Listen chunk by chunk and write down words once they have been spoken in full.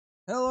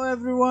Hello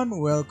everyone,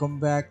 welcome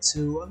back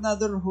to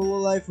another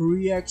hololive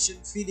reaction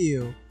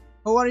video.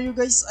 How are you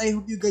guys? I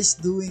hope you guys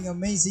doing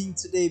amazing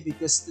today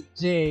because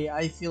today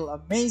I feel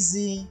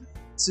amazing.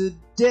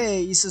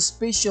 Today is a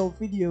special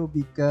video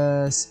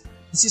because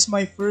this is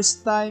my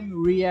first time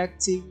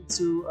reacting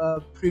to a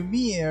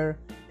premiere,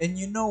 and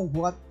you know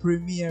what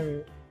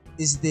premiere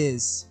is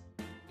this?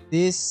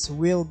 This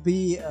will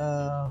be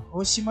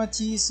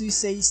Hoshimachi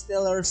Suisei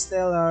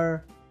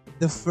Stellar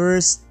the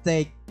first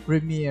take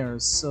premiere.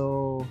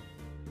 So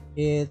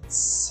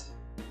it's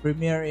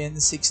premiere in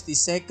 60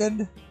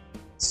 seconds.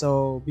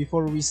 So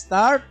before we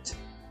start,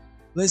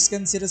 please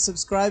consider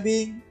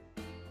subscribing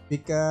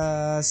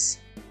because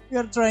we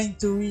are trying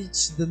to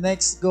reach the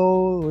next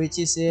goal, which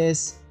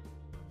is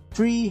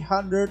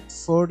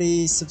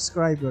 340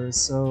 subscribers.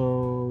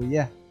 So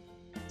yeah,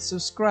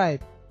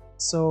 subscribe.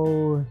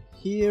 So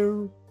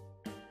here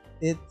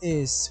it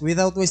is.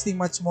 Without wasting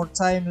much more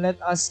time, let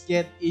us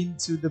get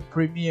into the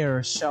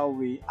premiere, shall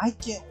we? I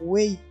can't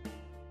wait.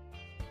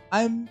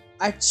 I'm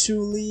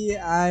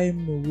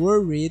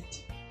worried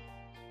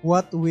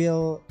what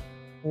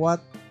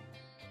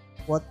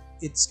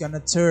it's gonna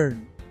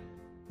turn.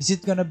 Is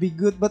it gonna be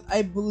good? But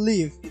I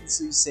believe in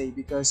Suisei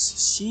because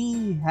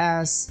she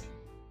has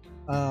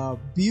a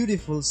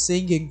beautiful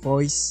singing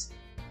voice.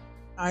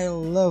 I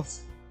love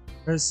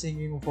her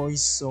singing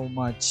voice so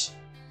much.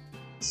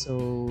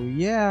 So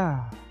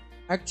yeah,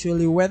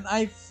 actually when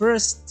I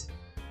first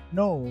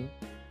know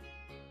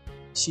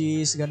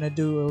she is gonna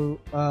do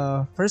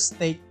a first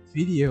take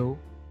video,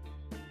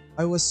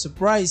 I was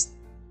surprised.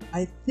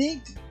 I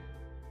think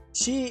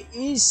she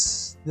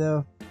is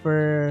the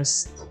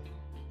first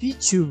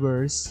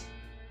VTubers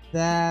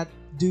that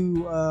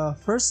do a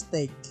first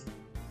take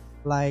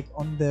like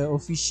on the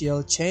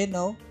official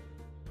channel.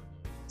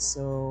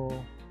 So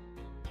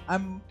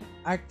I'm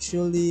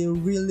actually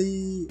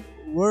really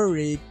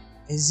worried.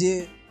 Is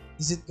it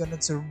gonna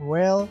turn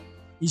well?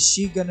 Is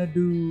she gonna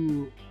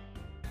do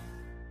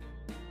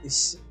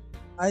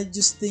I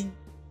just think,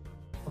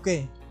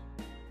 okay,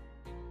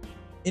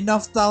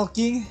 enough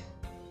talking,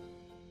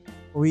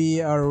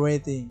 we are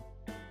waiting.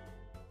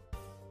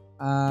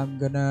 I'm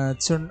gonna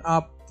turn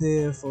up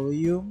the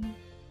volume.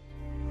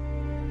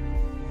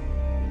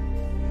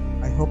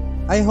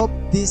 I hope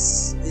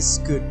this is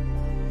good.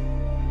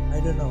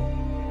 I don't know,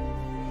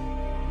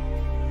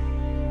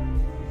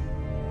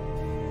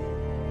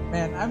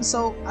 man. I'm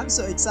so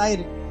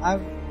excited.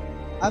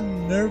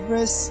 I'm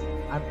nervous,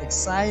 I'm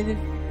excited,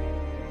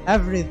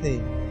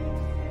 everything.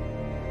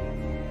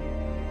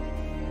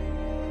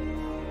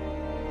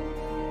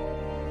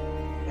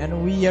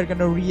 And we are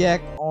gonna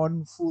react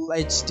on full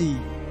HD.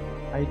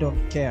 I don't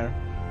care.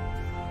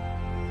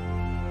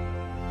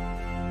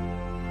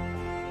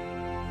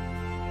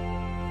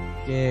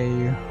 Okay,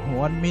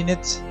 1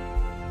 minute.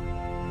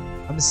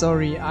 I'm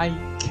sorry, I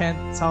can't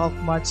talk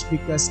much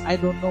because I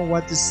don't know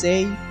what to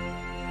say.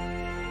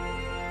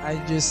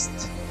 I'm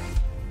just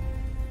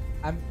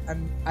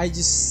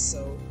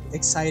so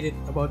excited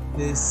about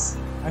this.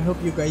 I hope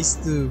you guys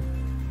too.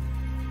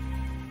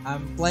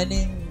 I'm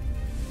planning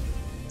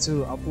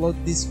to upload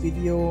this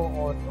video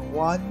on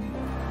 1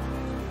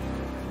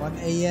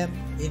 a.m.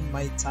 in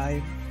my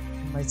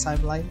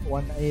timeline,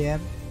 1 a.m.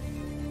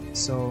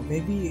 So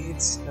maybe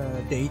it's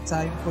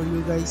daytime for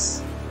you guys.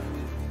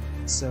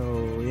 So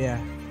yeah,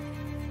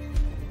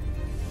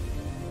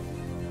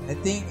 I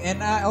think,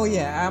 and oh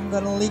yeah, I'm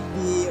gonna link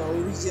the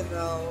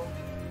original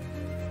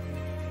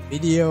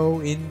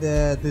video in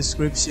the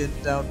description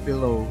down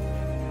below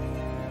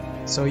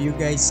so you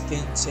guys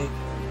can check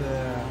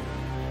the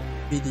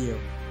video.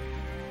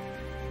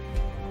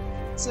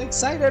 So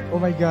excited, oh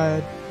my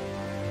god,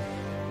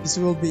 this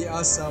will be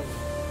awesome.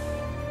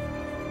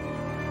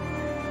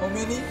 How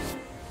many?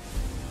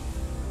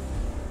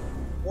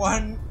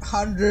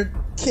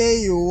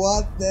 100k,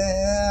 what the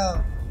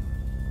hell?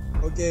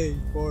 Okay,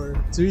 4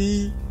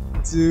 3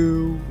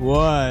 2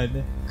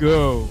 1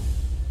 go.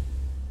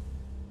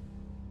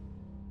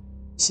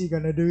 Is she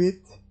gonna do it?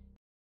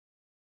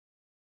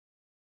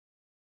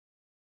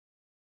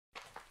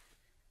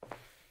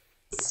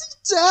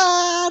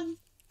 Chan!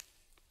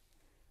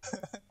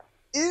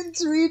 In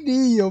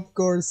 3D, of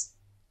course.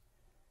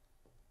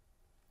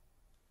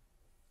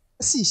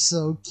 She's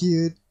so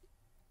cute.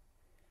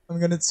 I'm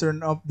gonna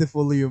turn up the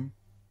volume.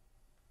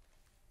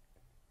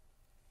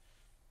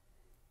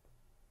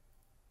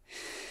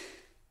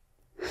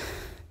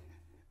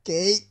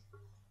 Okay.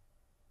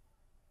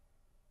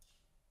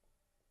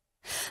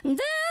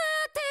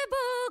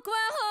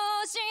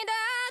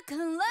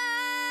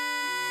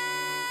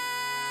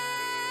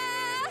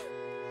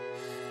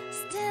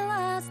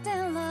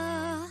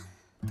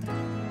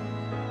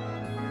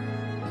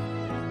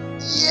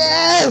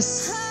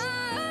 Yes!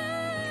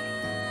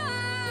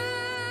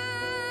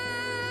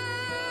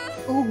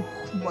 Oh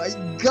my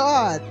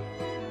god!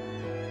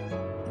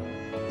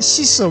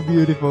 She's so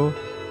beautiful.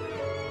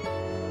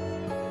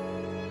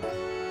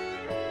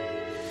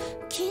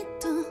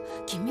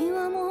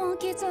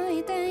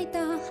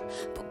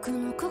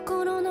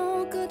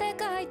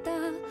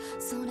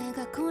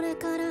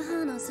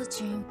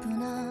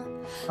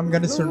 I'm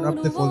gonna turn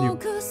up the volume.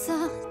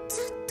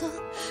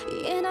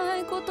 言えな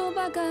い言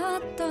葉があ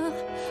った、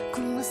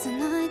壊せ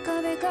ない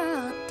壁が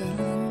あった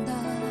んだ。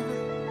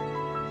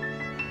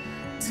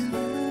ずっ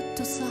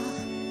とさ、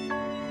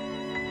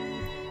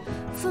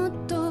ふっ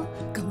と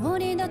香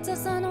り立つ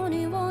朝の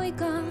匂い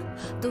が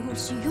どう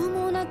しよう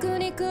もなく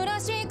憎ら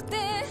しくて、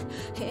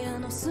部屋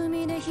の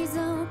隅で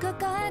膝を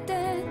抱え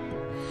て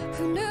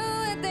震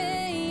え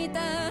ていた。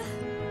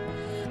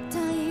太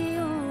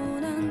陽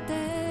なんて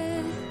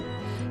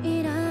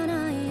いら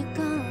ない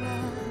から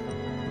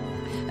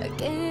開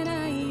け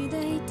ない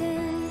でいて、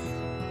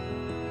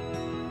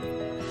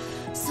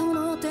そ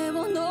の手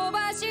を伸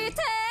ばし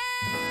て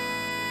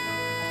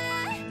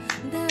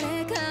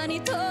誰か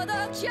に届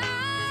くよ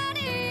う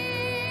に、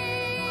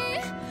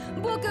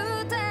僕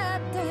だっ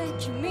て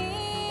君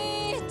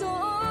と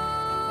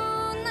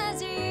同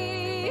じ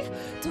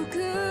特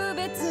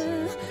別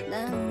な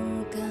ん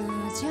か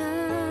じゃ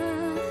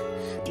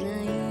な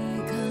い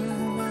から。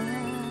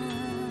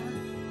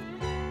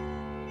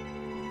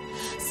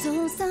そ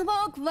うさ、僕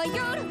は夜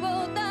を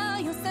だ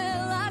よせ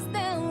らせて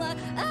ら、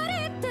あり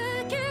った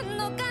け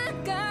の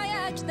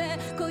輝きで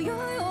今宵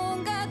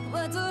音楽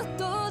はずっ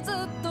とずっ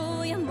と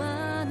止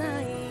ま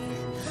ない。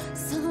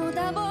そう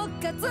だ、僕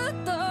がずっ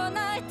と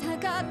泣いた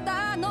かっ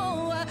た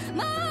のは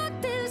待っ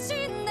てる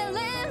シンデレ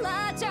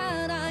ラじ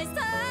ゃないさ。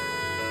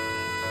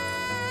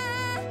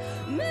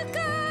迎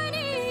えに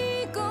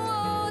行こ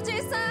うおじ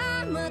さ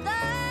まだ。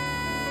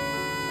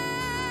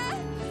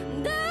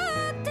だ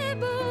って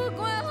僕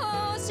は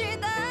星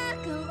だか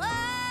ら。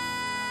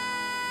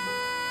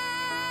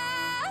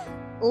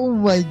 Oh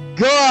my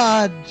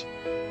god!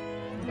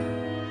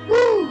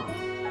 Woo!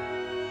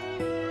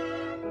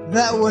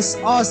 That was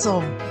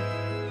awesome!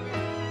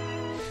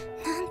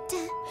 なんて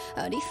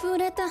ありふ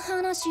れた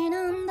話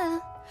なんだ。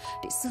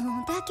理想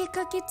だけ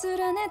書き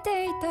連ね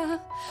ていたノ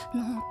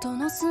ート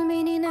の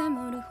隅に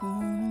眠る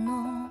本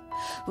の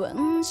ワ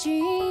ンシ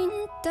ーン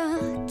だ。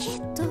き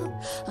っと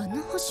あ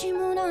の星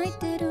も泣い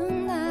てる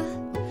んだ。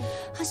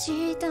明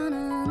日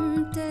な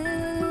んて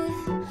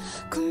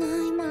来な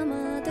いま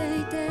まで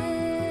いて、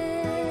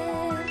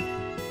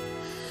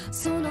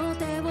その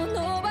手を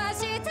伸ば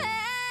して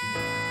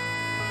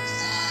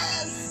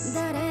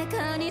誰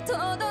かに届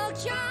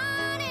くよ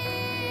うに、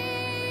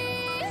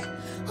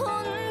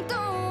本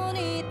当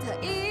に大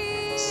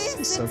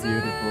切 She's so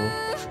beautiful.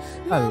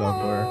 I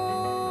love her.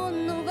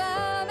 のが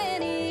目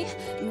に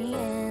見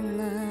え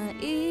な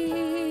い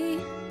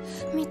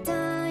み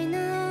たい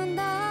なん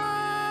だ。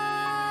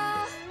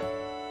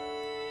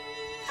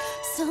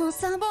そう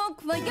さ、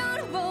僕は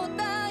夜を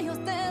だよ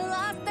照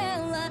らせ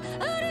ら、あ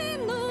り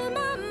のま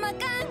ま考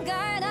え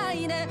な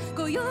いで、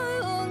今宵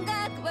音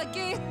楽はき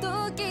っ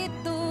ときっ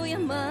と止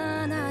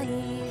まない。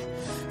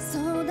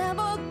そうだ、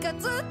僕が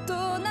ずっ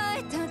と泣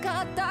いた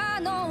かった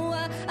の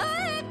は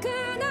愛く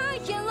ない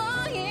ヒロ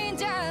イン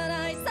じゃ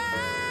ないさ。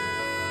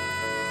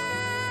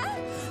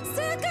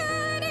世界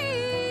に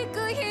行く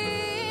ヒ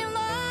ーロ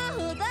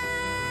ーだ。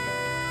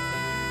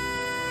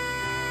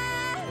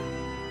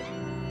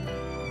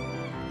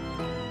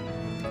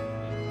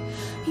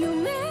夢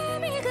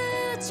見が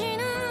ち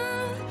な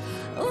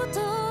おと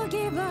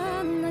ぎ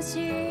話、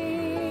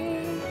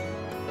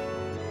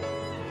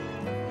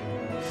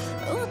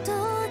おと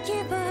ぎ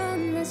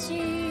話。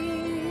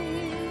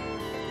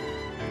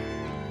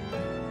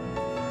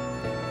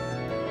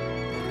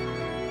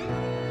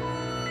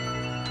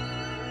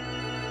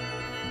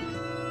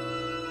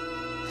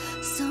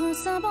そう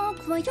さ、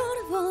僕は夜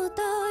を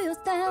問い寄せ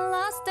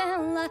らせてら、あ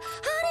りっ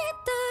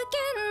たけ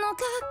の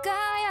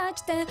輝き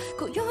で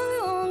今宵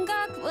音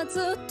楽はず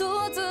っ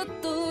とずっ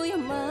と止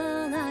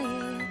まない。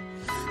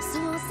そ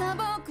うさ、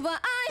僕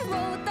は愛を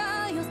問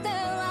い寄せら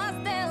せ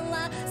てら、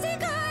世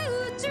界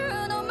宇宙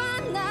の真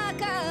ん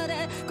中で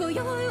今宵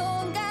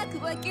音楽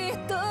はきっ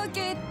とき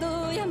っと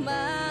止ま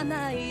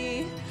な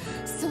い。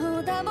そ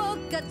うだ、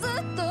僕がずっ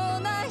と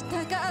泣い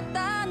たかっ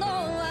たの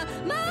は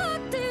待っ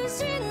てる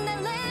シンデ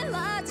レ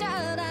ラじ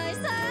ゃない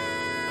さ。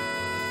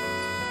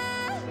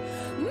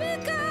迎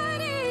え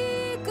に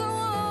行こ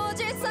うおじ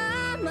さ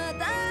ま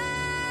だ。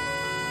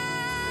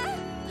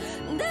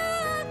だ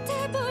って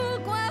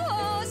僕は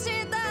星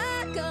だ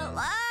から。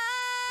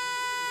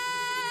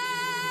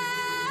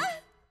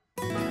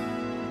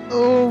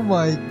 Oh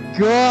my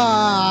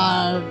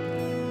god!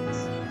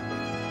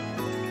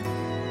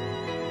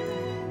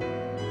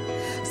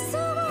 そ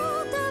う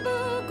だ、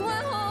僕は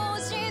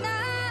星だっ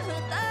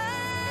た。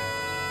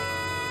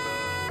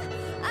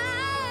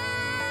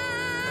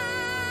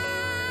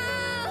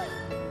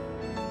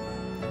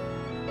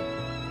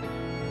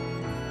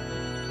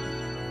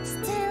ス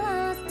テ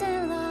ラステ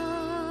ラ。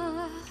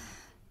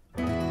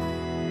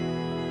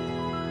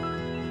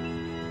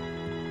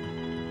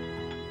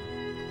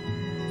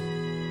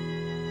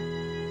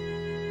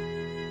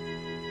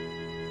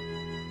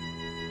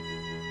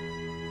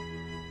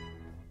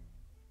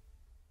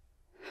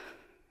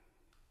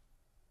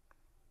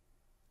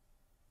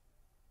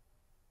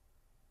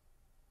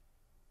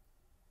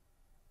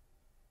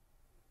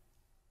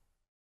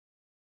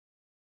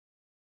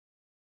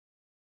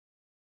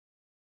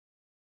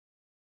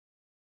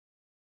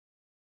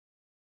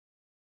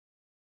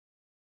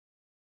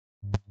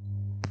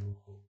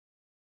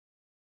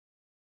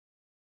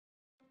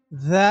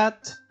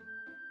That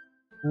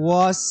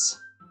was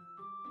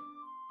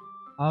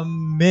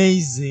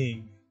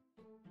amazing.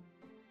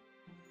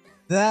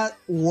 That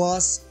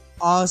was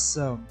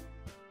awesome.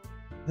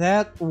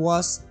 That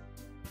what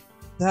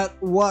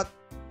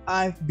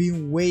I've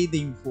been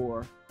waiting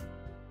for.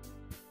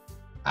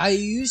 I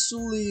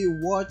usually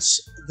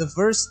watch the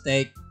first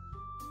take,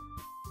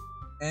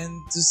 and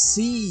to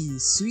see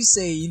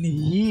Suisei in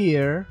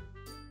here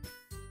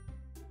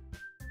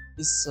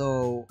is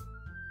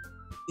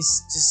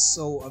just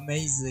so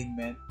amazing,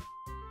 man.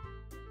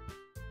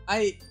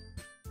 I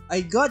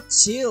got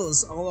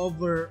chills all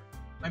over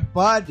my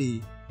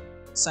body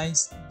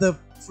since the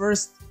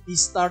first he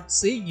starts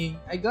singing.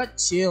 I got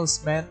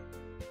chills, man,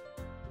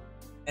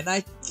 and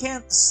I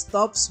can't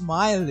stop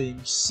smiling.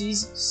 She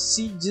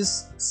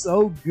just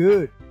so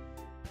good.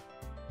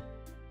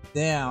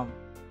 Damn,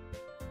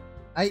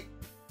 I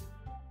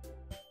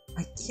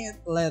can't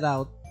let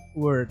out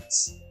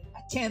words.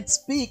 I can't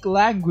speak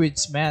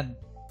language, man.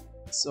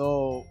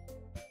 So,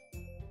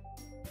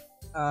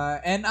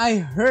 and I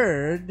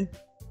heard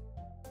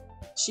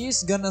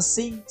she's gonna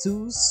sing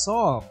 2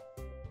 songs.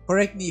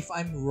 Correct me if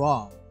I'm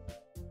wrong.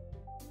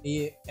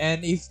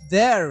 And if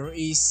there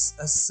is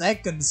a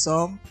second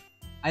song,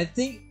 I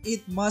think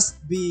it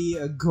must be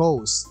a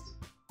ghost,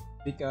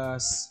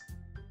 because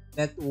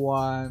that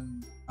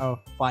one a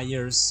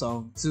fire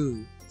song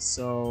too.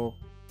 So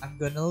I'm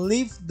gonna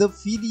leave the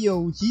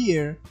video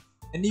here,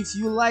 and if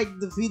you like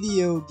the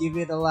video, give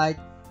it a like,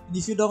 and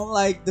if you don't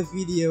like the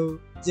video,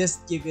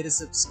 just give it a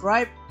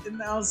subscribe,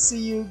 and I'll see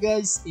you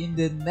guys in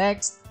the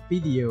next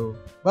video.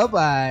 Bye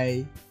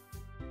bye.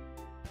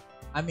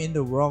 I'm in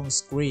the wrong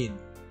screen.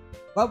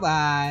 Bye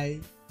bye.